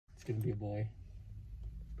gonna be a boy.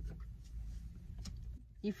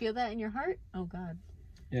 You feel that in your heart? Oh God.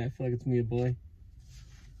 Yeah, I feel like it's gonna be a boy.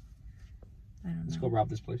 I don't know. Let's go rob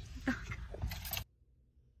this place. You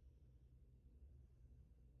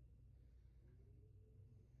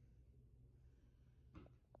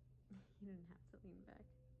didn't have to lean back.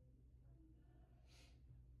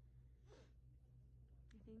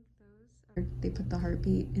 I think those are... They put the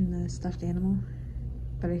heartbeat in the stuffed animal,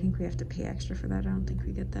 but I think we have to pay extra for that. I don't think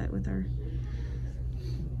we get that with our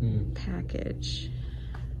package.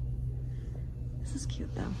 This is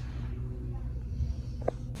cute though.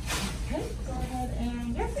 Okay, go ahead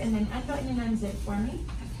and yep, and then unbutton and unzip for me.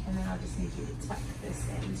 And then I'll just need you to tuck this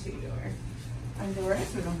into your underwear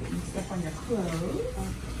so we don't get any stuff on your clothes.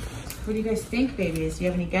 What do you guys think, babies? Do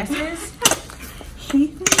you have any guesses? She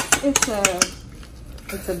thinks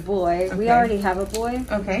it's a boy. Okay. We already have a boy.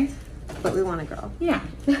 Okay. But we want a girl. Yeah.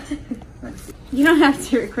 You don't have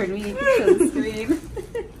to record me, you can show the screen.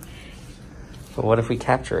 But what if we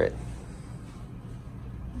capture it?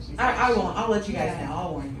 I won't. I'll let you guys know.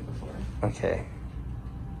 I'll warn you before. Okay.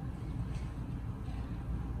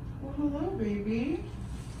 Well, hello, baby.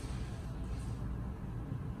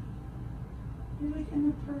 You're like in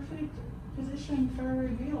the perfect position for a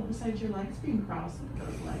reveal besides your legs being crossed and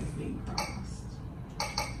those legs being crossed.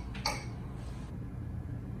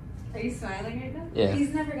 Are you smiling right now? Yeah.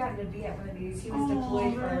 He's never gotten to be at one of these. He was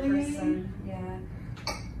deployed for our first son. Yeah.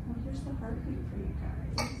 Well, here's the heartbeat for you guys.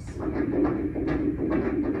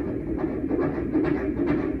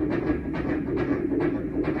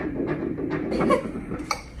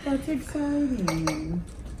 That's exciting.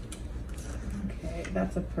 Okay,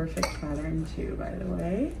 that's a perfect pattern too, by the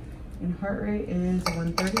way. And heart rate is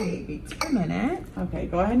 138 beats per minute. Okay,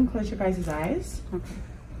 go ahead and close your guys' eyes. Okay.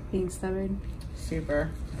 Being stubborn.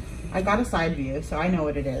 Super. I got a side view, so I know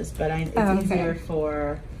what it is, but it's easier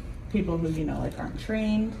for people who, you know, like aren't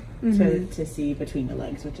trained to see between the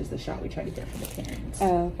legs, which is the shot we try to get for the parents.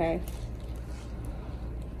 Oh, okay.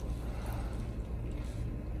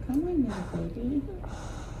 Come on, little baby.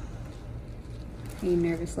 Are you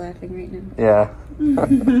nervous laughing right now? Yeah.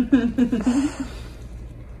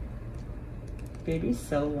 Baby's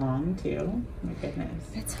so long too. My goodness.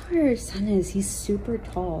 That's how our son is. He's super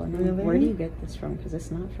tall. And really? Where do you get this from? Because it's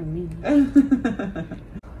not from me.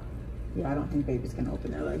 Yeah, I don't think baby's gonna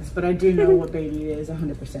open their legs, but I do know what baby is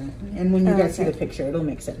 100%. And when you guys see the picture, it'll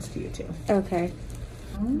make sense to you too. Okay.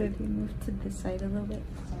 If you move to this side a little bit.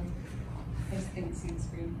 Sorry. I just couldn't see the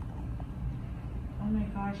screen. Oh my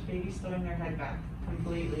gosh, baby's throwing their head back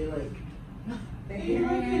completely, like, what are you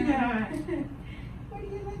looking at? What are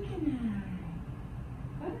you looking at?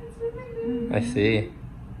 I see.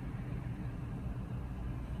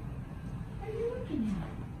 What are you looking at?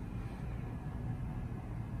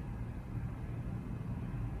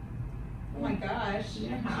 Oh my gosh.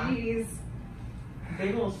 Yeah. Jeez.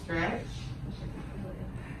 Big old stretch.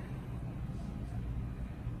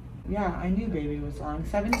 Yeah, I knew baby was long.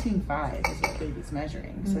 17.5 is what baby's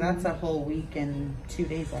measuring. So that's a whole week and 2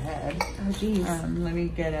 days ahead. Oh, geez. Let me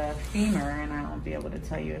get a femur and I'll be able to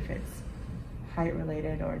tell you if it's height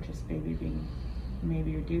related or just baby being,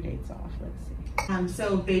 maybe your due date's off. Let's see.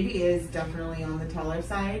 So baby is definitely on the taller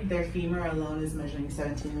side. Their femur alone is measuring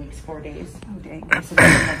 17 weeks, 4 days. Oh, dang. So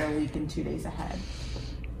that's another week and 2 days ahead,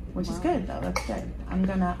 which is good though. That's good. I'm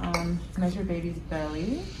gonna measure baby's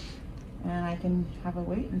belly and I can have a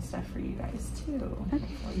weight and stuff for you guys too. Okay.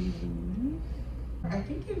 I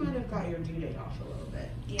think you might have got your due date off a little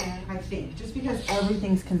bit. Yeah. I think, just because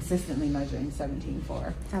everything's consistently measuring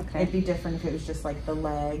 17.4. Okay. It'd be different if it was just like the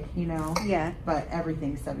leg, you know? Yeah. But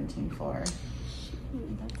everything's 17.4.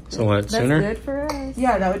 So what, sooner? That's good for us.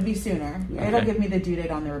 Yeah, that would be sooner. Yeah. It'll give me the due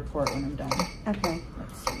date on the report when I'm done. Okay.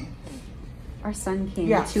 Let's see. Our son came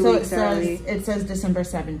 2 so weeks early. It says December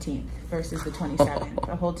 17th versus the 27th,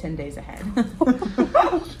 a whole 10 days ahead.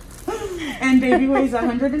 And baby weighs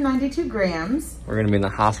 192 grams. We're gonna be in the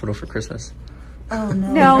hospital for Christmas. Oh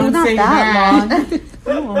no! No, don't not say that long.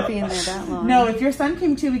 We won't be in there that long. No, if your son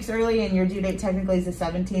came 2 weeks early and your due date technically is the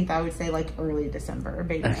 17th, I would say like early December,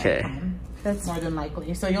 baby. Okay. That's more than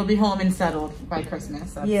likely. So you'll be home and settled by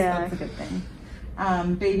Christmas. That's a good thing.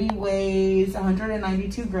 Baby weighs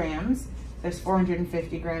 192 grams. There's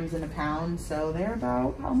 450 grams in a pound, so they're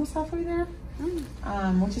about almost halfway there,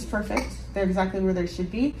 which is perfect. They're exactly where they should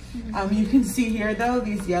be. You can see here, though,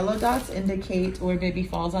 these yellow dots indicate where baby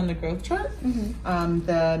falls on the growth chart.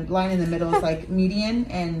 The line in the middle is like median,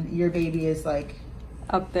 and your baby is like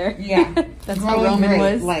up there. Yeah, that's how Roman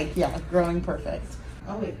was. Like, yeah, growing perfect.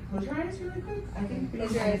 Oh wait, close your eyes really quick. I think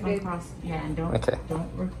close your eyes, babe. Yeah, and don't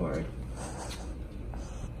record.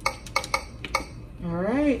 All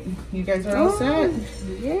right, you guys are all set.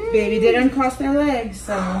 Yay. Baby didn't cross their legs,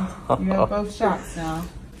 so you have both shots now.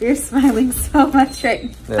 You're smiling so much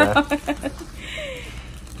right now. Yeah.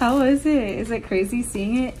 How was it? Is it crazy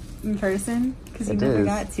seeing it in person? Because you never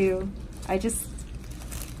got to. I just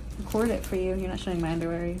record it for you. You're not showing my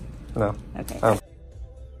underwear, are you? No. Okay. Oh.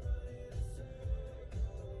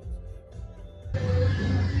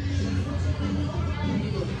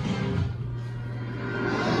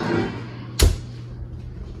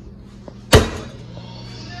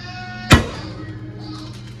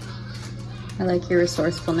 I like your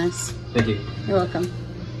resourcefulness. Thank you. You're welcome.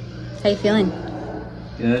 How you feeling?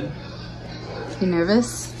 Good. You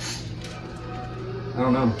nervous? I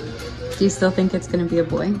don't know. Do you still think it's gonna be a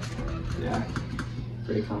boy? Yeah.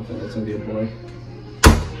 Pretty confident it's gonna be a boy.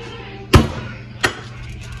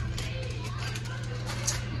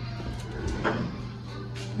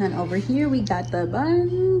 And over here we got the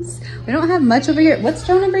buns. We don't have much over here. What's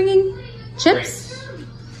Jonah bringing? Chips?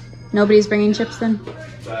 Nobody's bringing chips then?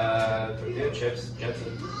 Chips,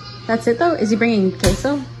 Jensen. That's it though? Is he bringing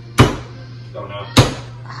queso? Don't know.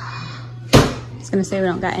 I was gonna say we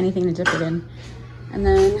don't got anything to dip it in. And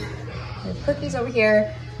then we have cookies over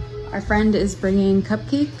here. Our friend is bringing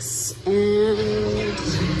cupcakes and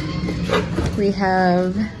we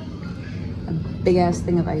have a big ass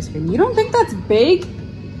thing of ice cream. You don't think that's big?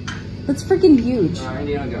 That's freaking huge.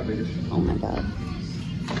 Indiana got bigger. Oh my God.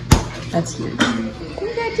 That's huge.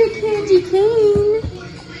 You got your candy cane.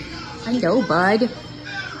 I know, bud.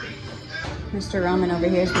 Mr. Roman over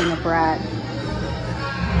here is being a brat.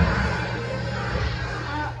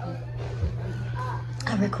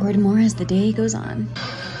 I'll record more as the day goes on.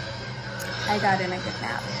 I got in a good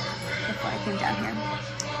nap before I came down here.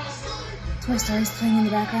 Toy Story's playing in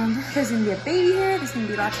the background. There's gonna be a baby here. There's gonna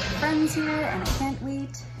be lots of friends here, and I can't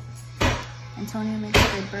wait. Antonio makes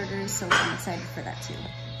good burgers, so I'm excited for that too.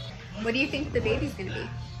 What do you think the baby's gonna be?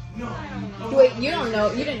 Wait, you don't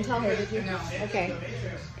know. You didn't tell her, did you? No. Okay.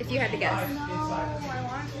 If you had to guess. No, I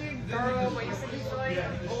want to be a girl, but you said it's like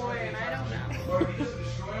a boy, and I don't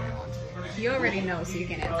know. You already know, so you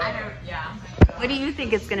can answer. I don't, yeah. What do you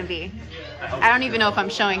think it's gonna be? I don't even know if I'm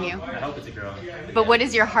showing you. I hope it's a girl. But what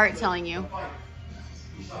is your heart telling you?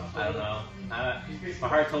 I don't know. My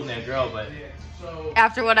heart told me a girl, but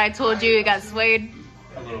After what I told you, you got swayed?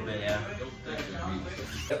 a little bit, yeah.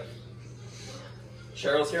 Yep.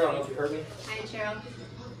 Cheryl's here. I don't know if you heard me. Hi, Cheryl.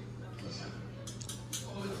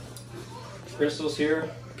 Crystal's here.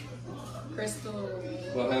 Crystal.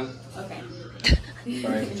 Well, him. Okay.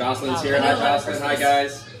 Sorry. Jocelyn's here. Hi, Jocelyn. Hi,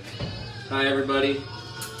 guys. Hi, everybody.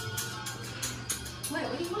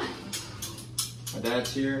 What do you want? My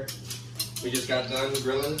dad's here. We just got done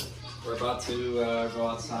grilling. We're about to go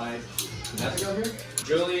outside. That's over here.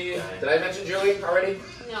 Julie, did I mention Julie already?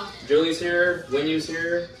 No. Julie's here. Winyu's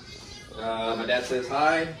here. My dad says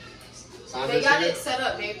hi. Sandra's They got here. it set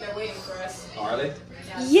up, babe. They're waiting for us. Oh, are they?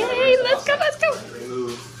 Yeah. Yay, let's go, let's go.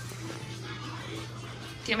 Move.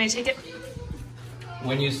 Do you want me to take it?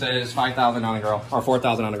 Winyu says 5,000 on a girl, or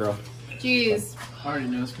 4,000 on a girl. Jeez. I already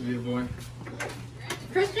know this could be a boy.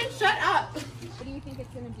 Kristen, shut up. What do you think it's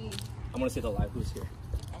gonna be? I want to see the live who's here.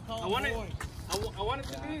 I want it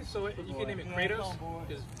to be so you can name it Kratos. Oh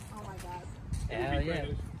my God. Hell yeah.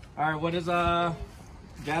 All right, what is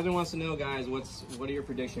Jasmine wants to know, guys. What are your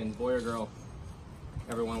predictions, boy or girl?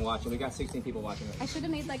 Everyone watching. We got 16 people watching it. I should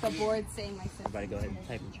have made like a board saying my sense. Everybody go ahead and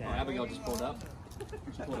type in chat. Oh, Abigail just pulled up.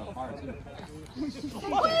 She pulled up hard too. She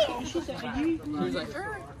was like,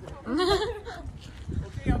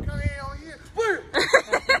 Okay, I'm coming on here. Woo!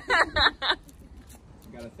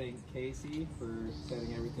 gotta thank Casey for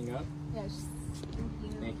setting everything up. Yes.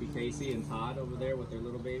 Thank you, Casey and Todd over there with their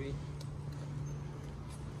little baby.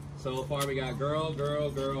 So far, we got girl,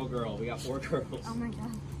 girl, girl, girl. We got 4 girls. Oh my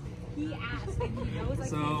God. He asked. And he knows, like,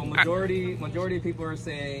 So majority of people are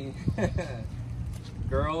saying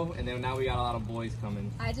girl, and then now we got a lot of boys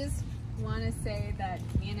coming. I just want to say that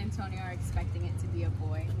me and Antonio are expecting it to be a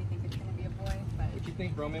boy. We think it's gonna be a boy, but What you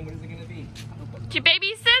think, Roman? What is it gonna be? It's your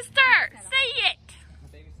baby sister. Say it. A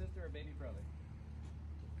baby sister or baby brother?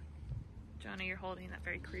 Johnny, you're holding that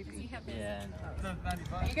very creepy. Yeah.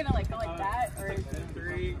 are you gonna like go like that or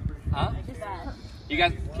Huh? just that? You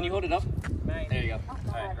guys, can you hold it up? There you go.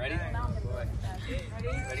 All right, ready?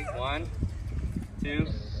 Ready? 1, 2,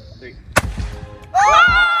 3.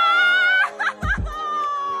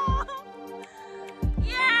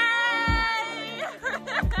 Yay!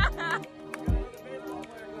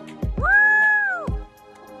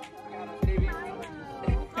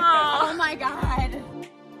 Oh my God.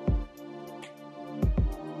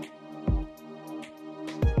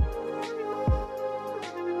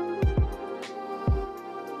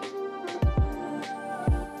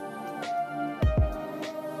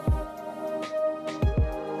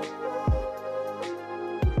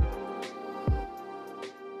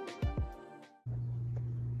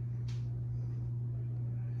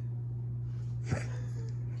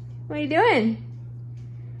 What are you doing?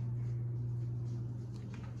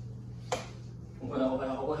 Well,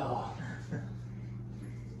 well, well.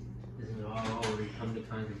 This is all we come to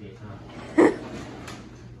congregate, huh?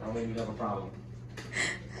 Or maybe you have a problem.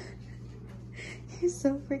 You're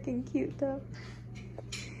so freaking cute though.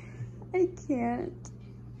 I can't.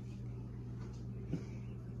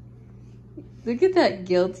 Look at that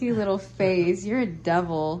guilty little face. You're a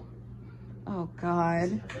devil. Oh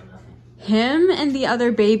God. Him and the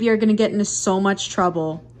other baby are gonna get into so much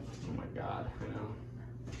trouble. Oh my God, I know.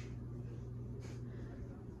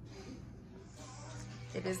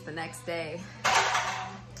 It is the next day.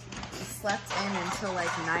 I slept in until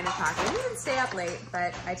like 9 o'clock. I didn't stay up late,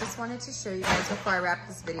 but I just wanted to show you guys before I wrap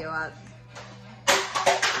this video up.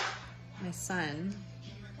 My son.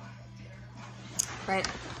 But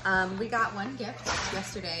we got one gift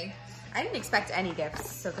yesterday. I didn't expect any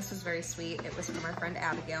gifts, so this was very sweet. It was from our friend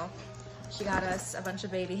Abigail. She got us a bunch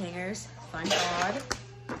of baby hangers. Thank God.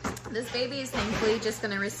 This baby is thankfully just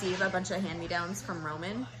gonna receive a bunch of hand-me-downs from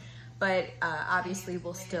Roman, but obviously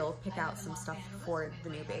we'll still pick out some stuff for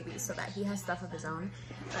the new baby so that he has stuff of his own.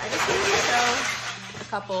 But I just wanted to show a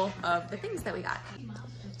couple of the things that we got.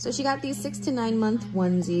 So she got these 6 to 9 month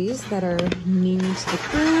onesies that are new to the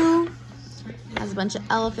crew. Has a bunch of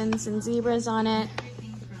elephants and zebras on it.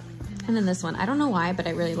 And then this one, I don't know why, but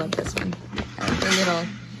I really love this one. I like the little,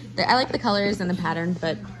 I like the colors and the pattern,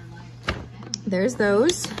 but there's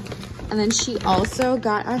those. And then she also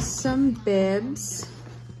got us some bibs.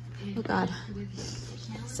 Oh God. It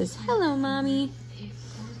says, hello, mommy.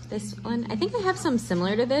 This one, I think I have some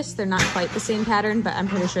similar to this. They're not quite the same pattern, but I'm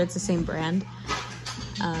pretty sure it's the same brand.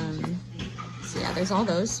 So yeah, there's all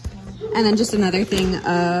those. And then just another thing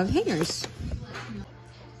of hangers.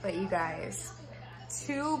 But you guys,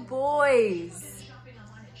 2 boys.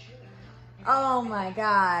 Oh my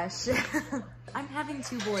gosh. I'm having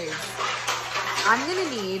 2 boys. I'm gonna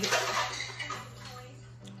need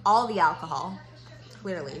all the alcohol.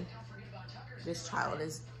 Clearly, this child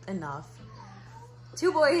is enough.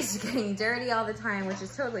 2 boys getting dirty all the time, which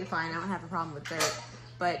is totally fine. I don't have a problem with dirt.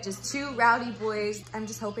 But just 2 rowdy boys. I'm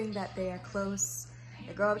just hoping that they are close.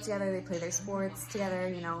 They grow up together, they play their sports together,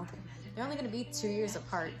 you know. They're only gonna be 2 years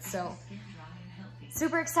apart, so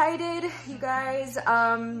super excited, you guys.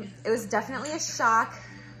 It was definitely a shock,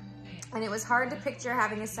 and it was hard to picture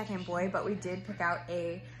having a second boy, but we did pick out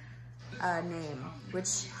a name,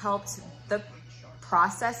 which helped the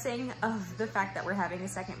processing of the fact that we're having a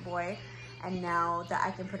second boy. And now that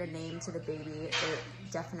I can put a name to the baby, it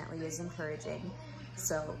definitely is encouraging.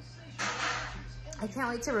 So I can't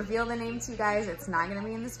wait to reveal the name to you guys. It's not gonna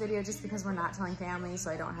be in this video just because we're not telling family,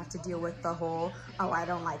 so I don't have to deal with the whole, oh, I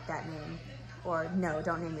don't like that name. Or no,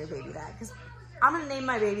 don't name your baby that. Because I'm gonna name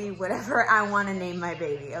my baby whatever I wanna name my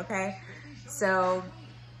baby, okay? So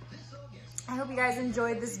I hope you guys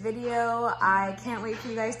enjoyed this video. I can't wait for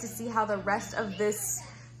you guys to see how the rest of this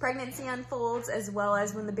pregnancy unfolds, as well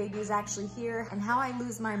as when the baby is actually here, and how I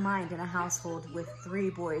lose my mind in a household with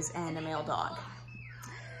 3 boys and a male dog.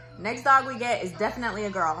 Next dog we get is definitely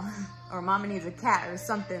a girl, or mama needs a cat or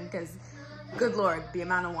something, because good Lord, the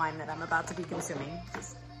amount of wine that I'm about to be consuming.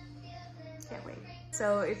 Just can't wait.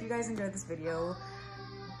 So if you guys enjoyed this video,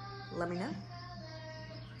 let me know.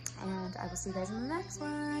 And I will see you guys in the next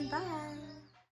one. Bye.